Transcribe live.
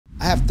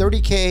I have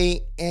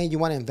 30K and you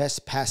want to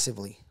invest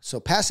passively. So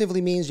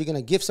passively means you're going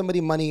to give somebody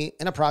money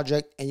in a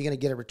project and you're going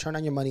to get a return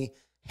on your money,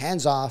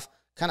 hands off,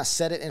 kind of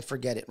set it and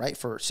forget it, right?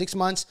 For 6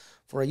 months,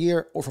 for a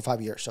year, or for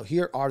 5 years. So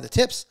here are the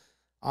tips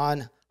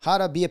on how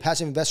to be a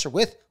passive investor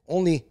with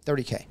only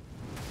 30K.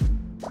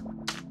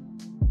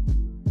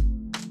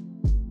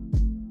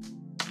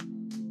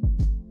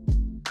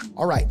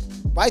 All right,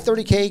 by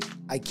 30K,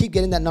 I keep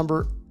getting that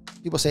number.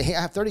 People say, hey,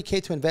 I have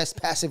 30K to invest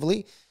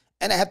passively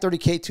and I have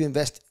 30K to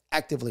invest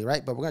actively,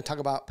 right? But we're going to talk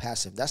about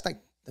passive. That's like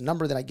the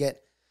number that I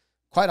get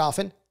quite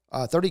often.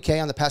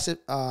 30K on the passive,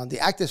 the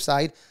active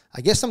side.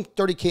 I get some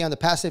 30K on the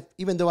passive,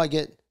 even though I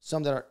get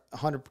some that are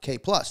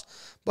 100K plus.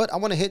 But I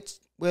want to hit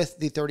with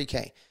the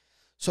 30K.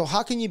 So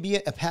how can you be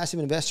a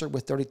passive investor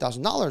with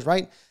 $30,000,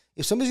 right?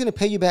 If somebody's going to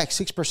pay you back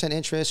 6%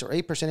 interest or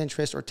 8%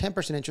 interest or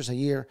 10% interest a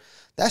year,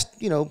 that's,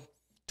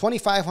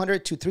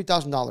 $2,500 to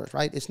 $3,000,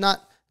 right? It's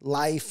not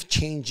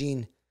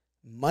life-changing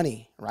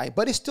money, right?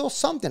 But it's still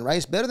something, right?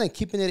 It's better than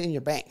keeping it in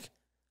your bank.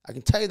 I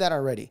can tell you that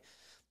already.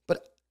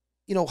 But,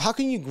 how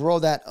can you grow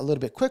that a little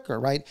bit quicker,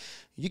 right?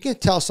 You can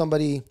tell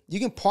somebody, you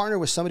can partner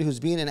with somebody who's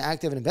being an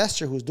active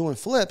investor who's doing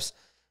flips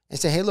and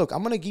say, hey, look,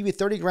 I'm going to give you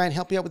 30 grand,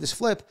 help you out with this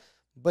flip.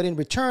 But in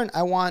return,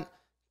 I want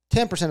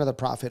 10% of the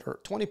profit or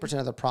 20%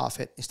 of the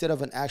profit instead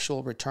of an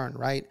actual return,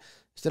 right?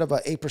 Instead of an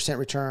 8%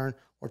 return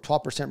or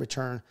 12%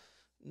 return.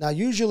 Now,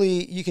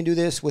 usually you can do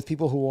this with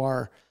people who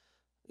are,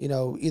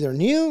 either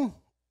new.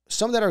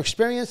 Some that are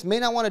experienced may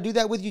not want to do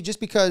that with you just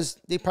because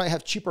they probably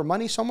have cheaper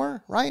money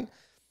somewhere, right?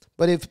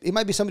 But if it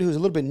might be somebody who's a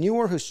little bit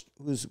newer,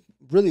 who's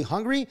really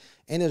hungry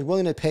and is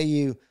willing to pay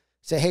you,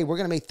 say, hey, we're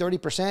going to make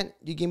 30%.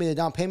 You give me the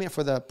down payment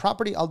for the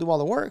property. I'll do all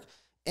the work.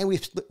 And we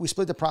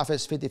split the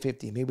profits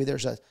 50-50. Maybe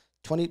there's a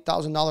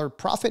 $20,000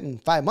 profit in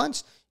 5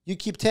 months. You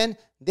keep 10,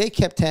 they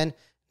kept 10.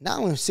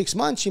 Now in 6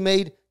 months, you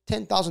made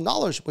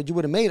 $10,000, what you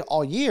would have made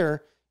all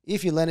year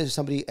if you lend it to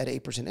somebody at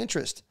 8%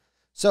 interest.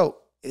 So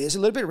it is a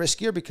little bit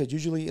riskier because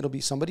usually it'll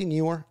be somebody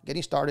newer,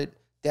 getting started,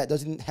 that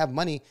doesn't have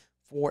money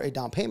for a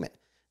down payment.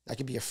 That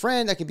could be a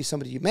friend, that could be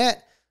somebody you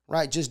met,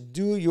 right? Just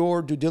do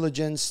your due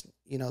diligence.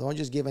 Don't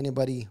just give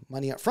anybody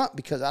money up front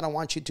because I don't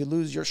want you to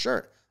lose your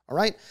shirt, all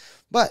right?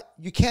 But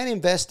you can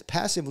invest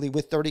passively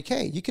with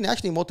 30K. You can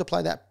actually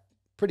multiply that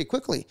pretty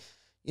quickly.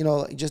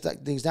 Just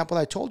like the example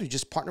I told you,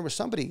 just partner with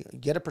somebody,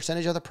 get a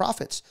percentage of the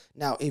profits.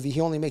 Now, if he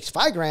only makes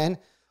 $5 grand,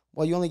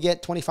 well, you only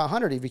get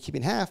 $2,500 if you're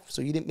keeping half.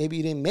 So maybe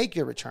you didn't make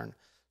your return.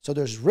 So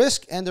there's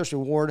risk and there's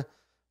reward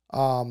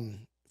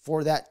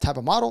for that type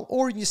of model.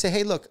 Or you say,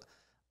 hey, look,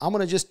 I'm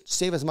going to just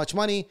save as much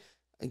money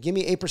and give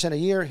me 8% a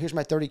year. Here's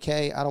my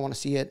 30K. I don't want to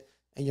see it.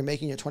 And you're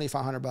making your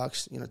 $2,500,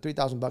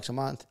 $3,000 a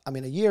month. A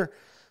year.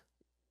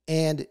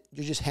 And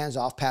you're just hands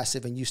off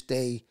passive and you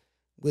stay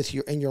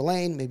in your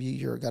lane. Maybe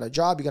you got a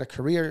job, you got a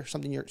career,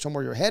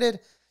 somewhere you're headed,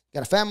 you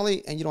got a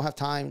family, and you don't have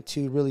time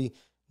to really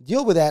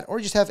deal with that, or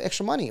you just have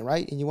extra money,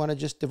 right? And you want to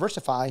just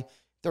diversify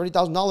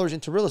 $30,000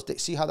 into real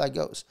estate, see how that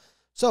goes.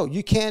 So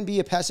you can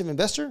be a passive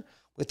investor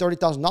with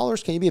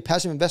 $30,000. Can you be a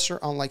passive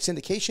investor on like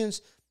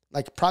syndications,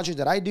 like projects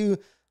that I do,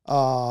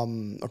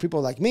 or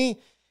people like me?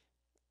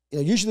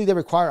 Usually they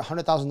require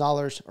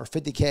 $100,000 or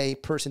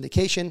 $50K per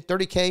syndication.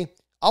 30K,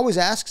 always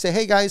ask, say,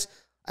 hey guys,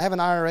 I have an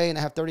IRA and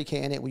I have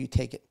 30K in it. Will you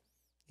take it?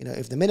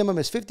 If the minimum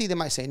is 50, they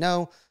might say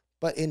no,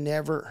 but it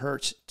never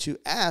hurts to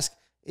ask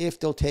if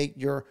they'll take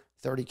your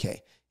 30K.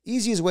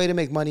 Easiest way to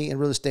make money in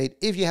real estate.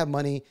 If you have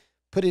money,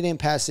 put it in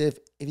passive.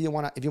 If you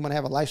want to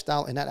have a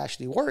lifestyle and not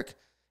actually work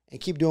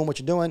and keep doing what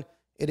you're doing,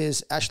 it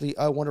is actually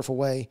a wonderful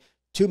way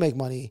to make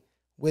money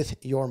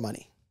with your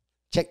money.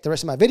 Check the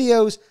rest of my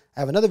videos. I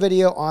have another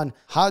video on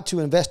how to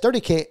invest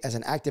 30K as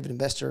an active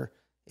investor.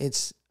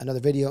 It's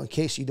another video in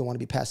case you don't want to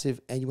be passive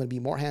and you want to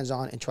be more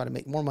hands-on and try to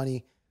make more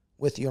money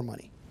with your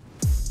money.